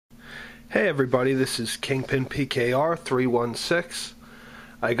Hey everybody, this is Kingpin PKR 316.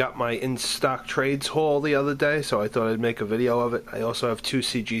 I got my InStockTrades haul the other day, so I thought I'd make a video of it. I also have two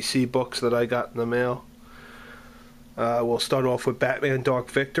CGC books that I got in the mail. We'll start off with Batman Dark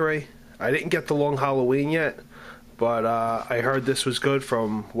Victory. I didn't get the Long Halloween yet, but I heard this was good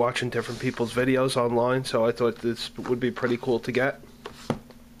from watching different people's videos online, so I thought this would be pretty cool to get.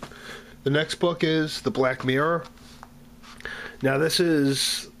 The next book is The Black Mirror. Now this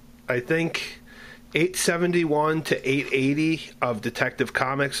is, I think, 871 to 880 of Detective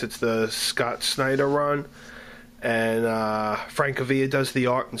Comics. It's the Scott Snyder run, and Frank Avia does the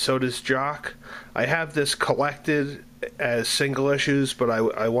art, and so does Jock. I have this collected as single issues, but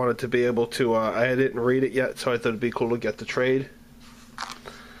I wanted to be able to, I didn't read it yet, so I thought it'd be cool to get the trade.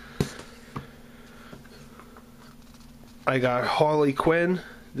 I got Harley Quinn.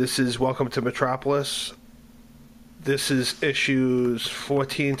 This is Welcome to Metropolis. This is issues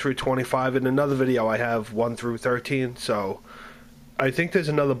 14 through 25. In another video I have 1 through 13, so I think there's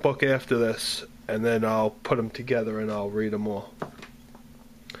another book after this, and then I'll put them together and I'll read them all.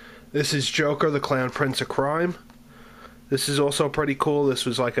 This is Joker, the Clown Prince of Crime. This is also pretty cool. This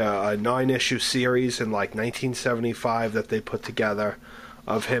was like a 9-issue series in like 1975 that they put together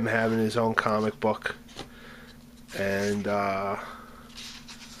of him having his own comic book. And I'm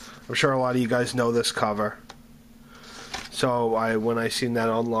sure a lot of you guys know this cover. So when I seen that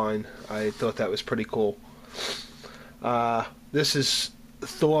online, I thought that was pretty cool. This is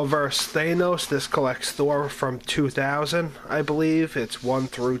Thor vs. Thanos. This collects Thor from 2000, I believe. It's 1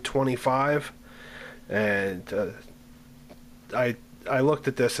 through 25. And I looked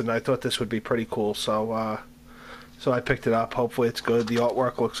at this and I thought this would be pretty cool. So I picked it up. Hopefully it's good. The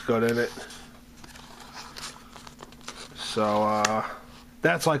artwork looks good in it. So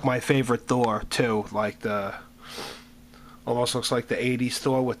that's like my favorite Thor too. Like the almost looks like the 80s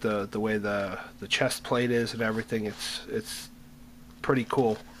Thor with the way the chest plate is and everything. It's pretty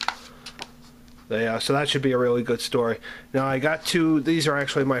cool. So that should be a really good story. Now I got two. These are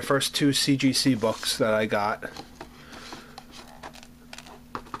actually my first two CGC books that I got.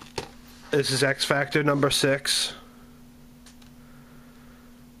 This is X Factor number 6.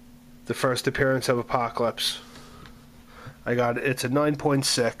 The first appearance of Apocalypse. I got it. It's a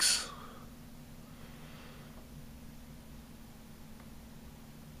 9.6.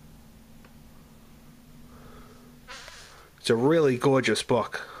 It's a really gorgeous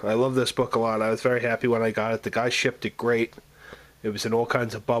book. I love this book a lot. I was very happy when I got it. The guy shipped it great. It was in all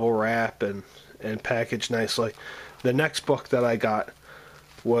kinds of bubble wrap and packaged nicely. The next book that I got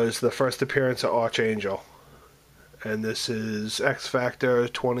was the first appearance of Archangel. And this is X Factor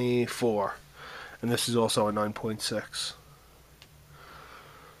 24. And this is also a 9.6.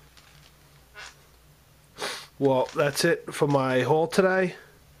 Well, that's it for my haul today.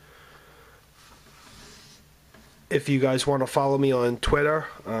 If you guys want to follow me on Twitter,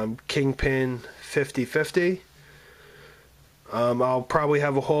 Kingpin5050. I'll probably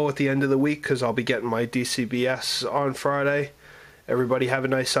have a haul at the end of the week because I'll be getting my DCBS on Friday. Everybody have a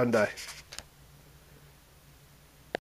nice Sunday.